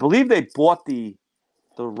 I believe they bought the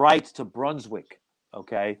rights to Brunswick,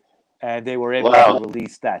 okay, and they were able to Wow.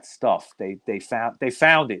 release that stuff. They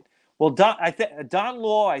found it. Well, Don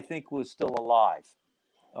Law, I think, was still alive,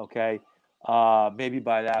 okay. Maybe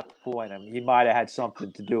by that point, I mean, he might have had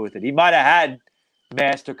something to do with it. He might have had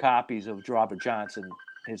master copies of Robert Johnson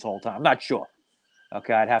his whole time. I'm not sure.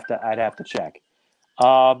 Okay, I'd have to check.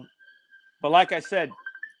 Um, but like I said,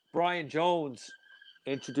 Brian Jones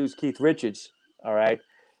introduced Keith Richards. All right,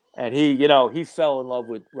 and he fell in love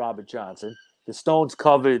with Robert Johnson. The Stones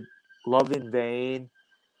covered "Love in Vain."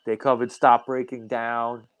 They covered "Stop Breaking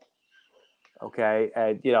Down." Okay,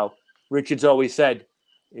 and Richards always said,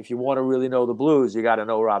 if you want to really know the blues, you got to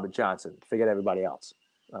know Robert Johnson. Forget everybody else.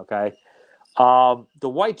 Okay. The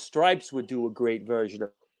White Stripes would do a great version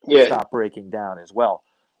of Yeah. "Stop Breaking Down" as well.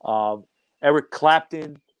 Um, Eric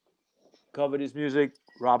Clapton covered his music.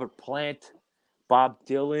 Robert Plant, Bob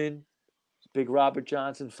Dylan, big Robert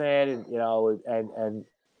Johnson fan, and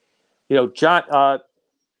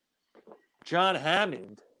John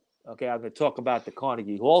Hammond. Okay, I'm going to talk about the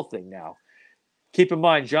Carnegie Hall thing now. Keep in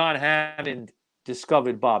mind, John Hammond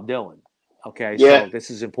discovered Bob Dylan. Okay, Yeah. so this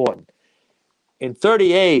is important. In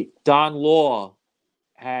 '38, Don Law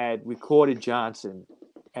had recorded Johnson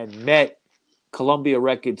and met Columbia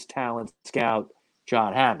Records talent scout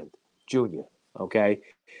John Hammond Jr. Okay,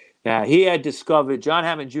 now John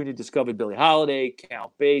Hammond Jr. discovered Billie Holiday,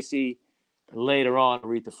 Count Basie, later on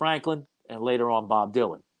Aretha Franklin, and later on Bob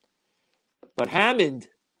Dylan. But Hammond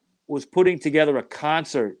was putting together a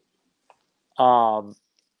concert um,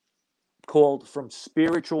 called "From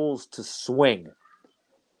Spirituals to Swing"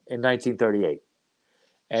 in 1938,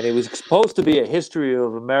 and it was supposed to be a history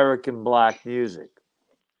of American black music.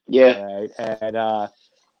 Yeah. Right, and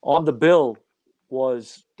on the bill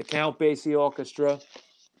was the Count Basie Orchestra,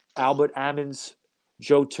 Albert Ammons,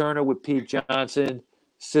 Joe Turner with Pete Johnson,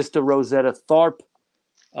 Sister Rosetta Tharpe,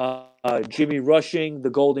 Jimmy Rushing, the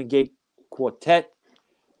Golden Gate Quartet,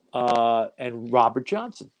 and Robert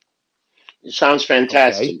Johnson. It sounds Okay,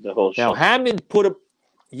 fantastic, the whole now show. Hammond put him,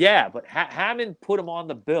 yeah, but Hammond put him on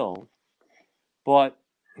the bill, but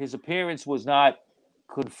his appearance was not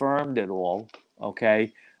confirmed at all.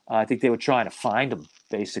 Okay, I think they were trying to find him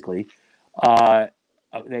basically. Uh,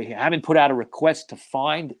 they haven't put out a request to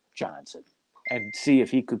find Johnson and see if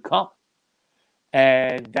he could come.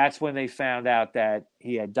 And that's when they found out that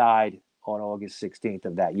he had died on August 16th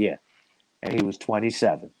of that year. And he was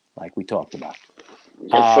 27, like we talked about.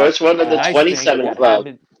 The first one of The the nice thing 27 that Club.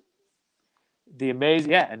 Hammond, the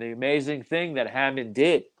amazing thing that Hammond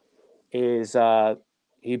did is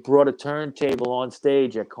he brought a turntable on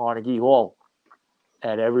stage at Carnegie Hall,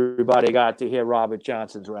 and everybody got to hear Robert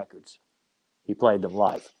Johnson's records. He played them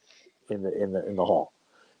live in the hall.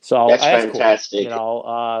 So That's that's fantastic.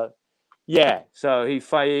 cool. Yeah. So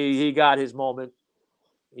he got his moment.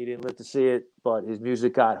 He didn't live to see it, but his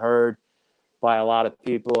music got heard by a lot of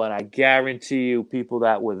people, and I guarantee you, people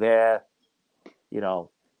that were there,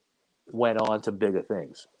 went on to bigger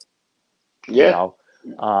things. Yeah.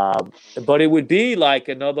 But it would be like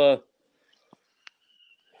another,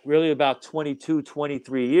 really about 22,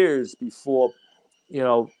 23 years before,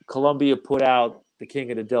 Columbia put out the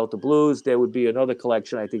King of the Delta Blues. There would be another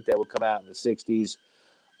collection, I think, that would come out in the 60s.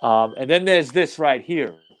 And then there's this right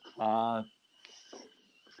here.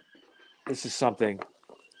 This is something,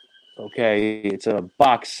 okay, it's a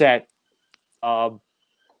box set.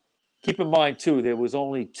 Keep in mind, too, there was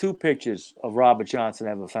only 2 pictures of Robert Johnson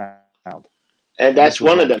ever found. And that's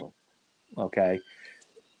one of them. Okay.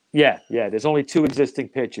 Yeah. There's only 2 existing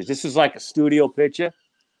pictures. This is like a studio picture,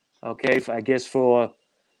 okay, I guess for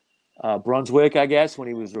Brunswick, I guess, when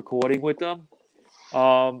he was recording with them.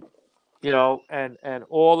 And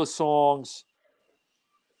all the songs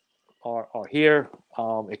are here.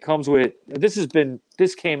 It comes with,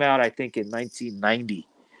 this came out, I think, in 1990.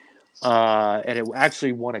 And it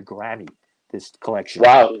actually won a Grammy, this collection.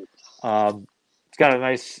 Wow. It's got a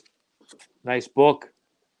nice book.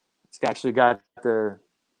 It's actually got the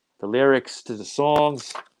lyrics to the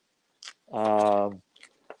songs.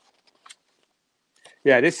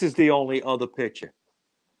 This is the only other picture.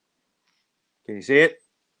 Can you see it?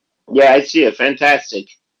 Yeah, I see it. Fantastic.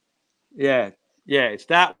 Yeah, it's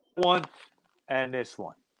that one and this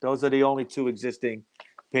one. Those are the only 2 existing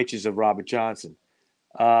pictures of Robert Johnson.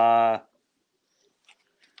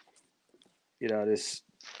 This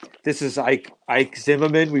is Ike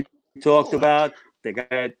Zimmerman we talked about, the guy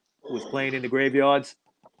that was playing in the graveyards.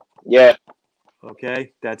 Yeah.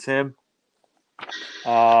 Okay, that's him.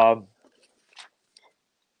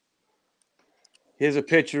 Here's a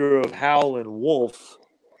picture of Howlin' Wolf,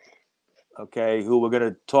 okay, who we're going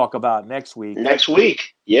to talk about next week.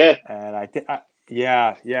 Yeah. And I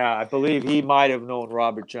believe he might have known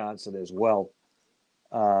Robert Johnson as well.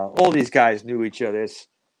 All these guys knew each other.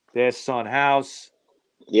 There's Son House.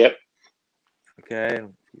 Yep. Okay,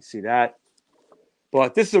 you see that.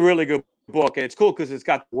 But this is a really good book, and it's cool because it's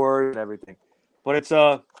got words and everything. But it's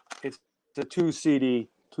a 2 CD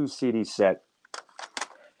set,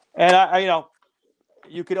 and I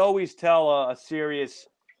you could always tell a serious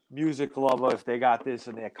music lover if they got this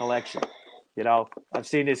in their collection. I've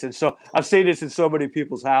seen this in so many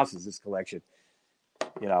people's houses. This collection,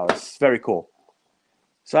 it's very cool.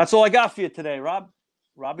 So that's all I got for you today, Rob.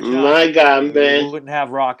 Robert Johnson. My God, man. We wouldn't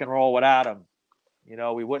have rock and roll without him.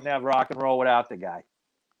 We wouldn't have rock and roll without the guy.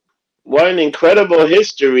 What an incredible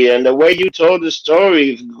history, and the way you told the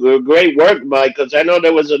story, great work, Mike. Because I know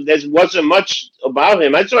there wasn't much about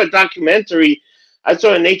him. I saw a documentary. I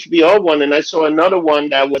saw an HBO one, and I saw another one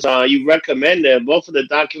that was you recommended. Both of the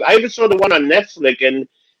I even saw the one on Netflix, and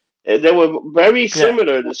they were very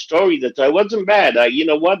similar. The story that it wasn't bad. You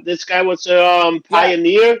know what? This guy was a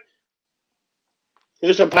pioneer. He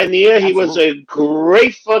was a pioneer. Absolutely. He was a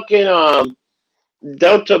great fucking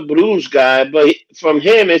Delta blues guy. But from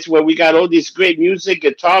him, it's where we got all this great music,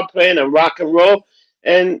 guitar playing, and rock and roll.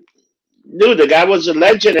 And dude, the guy was a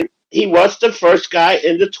legend. And he was the first guy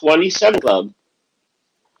in the 27 Club.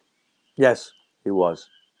 Yes, he was.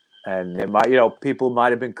 And it might, people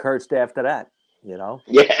might have been cursed after that. Yeah. So,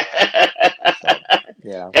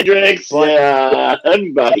 yeah. Hendrix,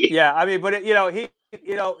 everybody. Yeah, I mean, but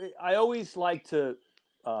I always like to.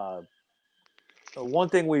 One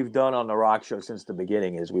thing we've done on the Rock Show since the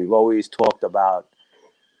beginning is we've always talked about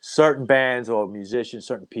certain bands or musicians,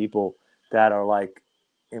 certain people that are like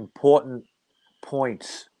important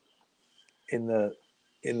points in the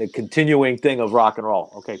continuing thing of rock and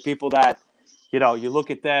roll. Okay, people that you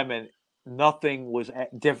look at them and nothing was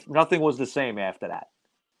the same after that.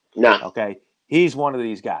 No. Okay, he's one of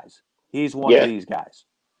these guys. He's one of these guys.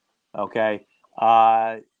 Okay,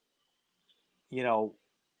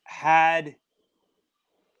 had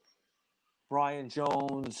Brian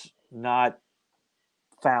Jones not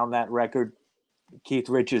found that record, Keith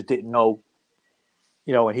Richards didn't know,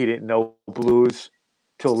 and he didn't know blues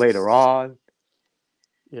till later on.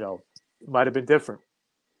 It might have been different.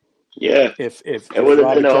 Yeah. If it would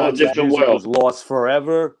have been a whole Johnson's different music world. was lost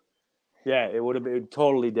forever. Yeah, it would have been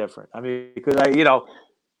totally different. I mean, because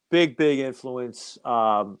big influence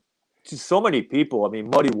to so many people. I mean,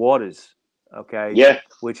 Muddy Waters. Okay. Yeah.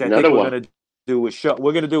 Which I think we're going to do a show.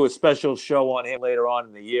 We're going to do a special show on him later on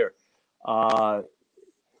in the year.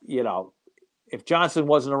 if Johnson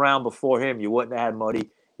wasn't around before him, you wouldn't have had Muddy.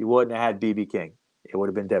 You wouldn't have had B.B. King. It would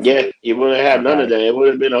have been different. Yeah, you wouldn't have none of that. It would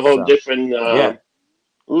have been a whole different. Yeah. It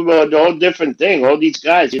would have been a whole different thing. All these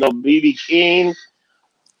guys, B.B. King,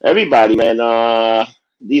 everybody, man.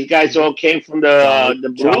 These guys all came from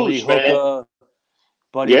the blues, man. Hooker,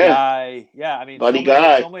 Buddy Guy. Yeah, I mean, Buddy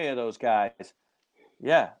Guy. So many of those guys.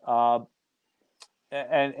 Yeah.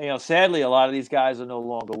 And sadly, a lot of these guys are no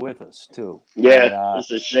longer with us too. Yeah,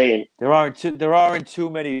 it's a shame. There aren't too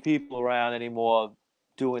many people around anymore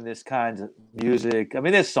doing this kind of music. I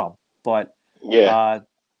mean, there's some, but the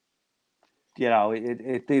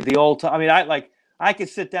old time. I mean, I could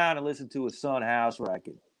sit down and listen to a Son House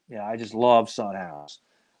record. I just love Son House.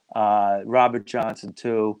 Robert Johnson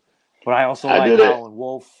too, but I also like Howlin'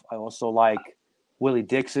 Wolf. I also like Willie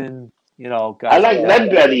Dixon. Guys I like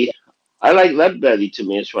Leadbelly. I like Leadbelly. To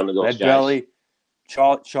me, it's one of those Leadbelly,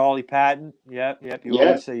 Charlie Patton. Yep. You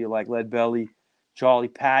always say you like Leadbelly, Charlie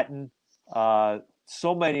Patton.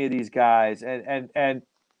 So many of these guys, and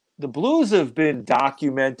the blues have been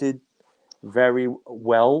documented very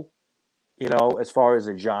well. As far as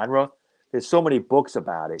a genre, there's so many books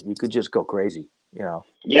about it. You could just go crazy. Yeah,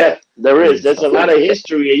 there is. There's a lot of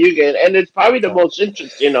history you get, and it's probably the most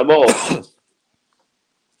interesting of all.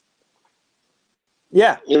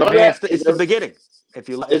 Yeah, it's the beginning. If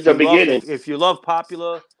you love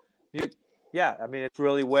popular, it's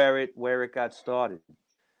really where it got started.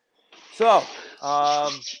 So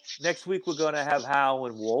next week we're going to have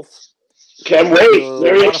Howlin' Wolf. Can't wait!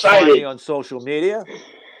 Very excited. Find me on social media.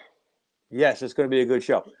 Yes, it's going to be a good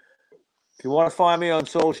show. If you want to find me on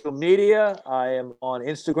social media, I am on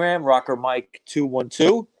Instagram,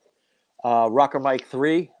 RockerMike212,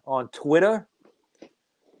 RockerMike3 on Twitter.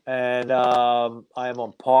 And I am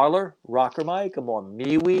on Parler, Rocker Mike. I'm on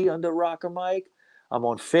MeWe under Rocker Mike. I'm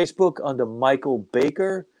on Facebook under Michael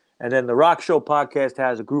Baker. And then the Rock Show Podcast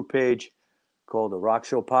has a group page called the Rock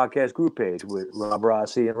Show Podcast group page with Rob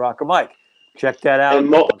Rossi and Rocker Mike. Check that out on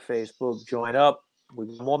Facebook. Join up. We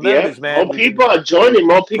got more members, man. More people are joining.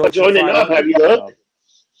 More people are joining up. Have you looked?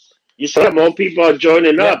 You saw more people are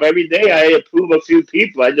joining up. Every day I approve a few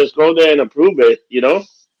people. I just go there and approve it,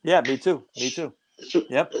 Yeah, me too. Yep.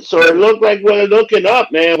 So it looked like we're looking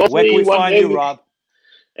up, man. Where can we find you, Rob?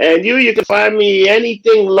 And you can find me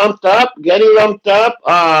anything lumped up, getting lumped up,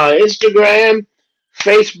 Instagram,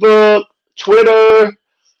 Facebook, Twitter,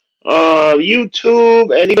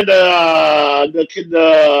 YouTube, and even the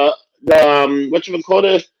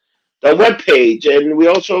whatchamacallit, the webpage. And we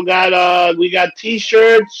also got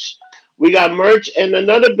T-shirts, we got merch, and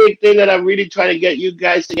another big thing that I'm really trying to get you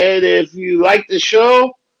guys to get, if you like the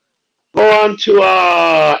show, go on to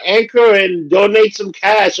Anchor and donate some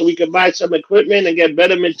cash so we can buy some equipment and get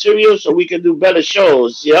better material so we can do better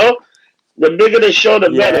shows, The bigger the show, the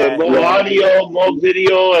better. More audio, more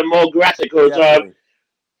video, and more graphics.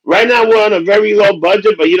 Right now, we're on a very low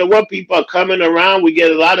budget, but you know what? People are coming around. We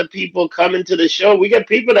get a lot of people coming to the show. We get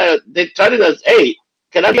people they're telling us, hey,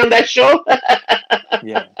 can I be on that show?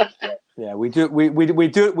 Yeah, we do. We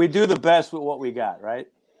do the best with what we got, right?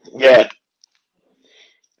 Yeah.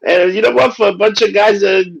 And you know what? For a bunch of guys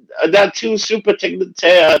that are not too super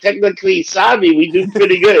technically savvy, we do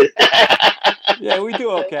pretty good. Yeah, we do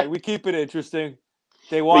okay. We keep it interesting.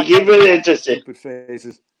 We keep it interesting. Stupid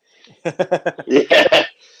faces. Yeah.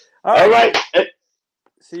 All right.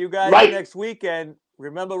 See you guys next week. And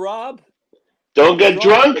remember, Rob? Don't get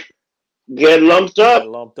drunk. Get lumped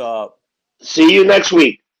up. See you next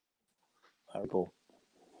week. All right, cool.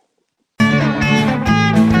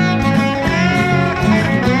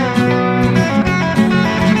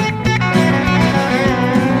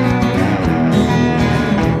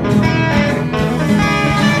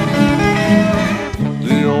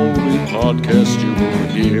 Podcast you will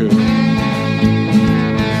hear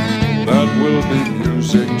that will be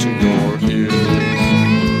music to your ears.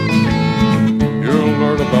 You'll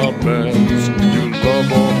learn about bands you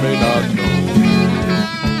love or may not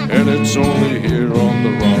know, and it's only here on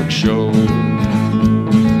The Rock Show.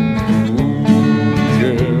 Ooh,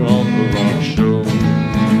 yeah, on The Rock Show.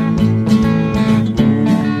 Ooh,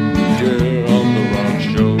 yeah, on The Rock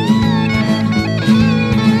Show.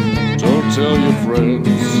 Don't tell your friends,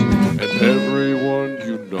 everyone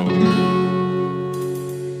you know.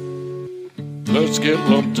 Let's get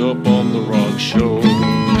lumped up on The Rock Show.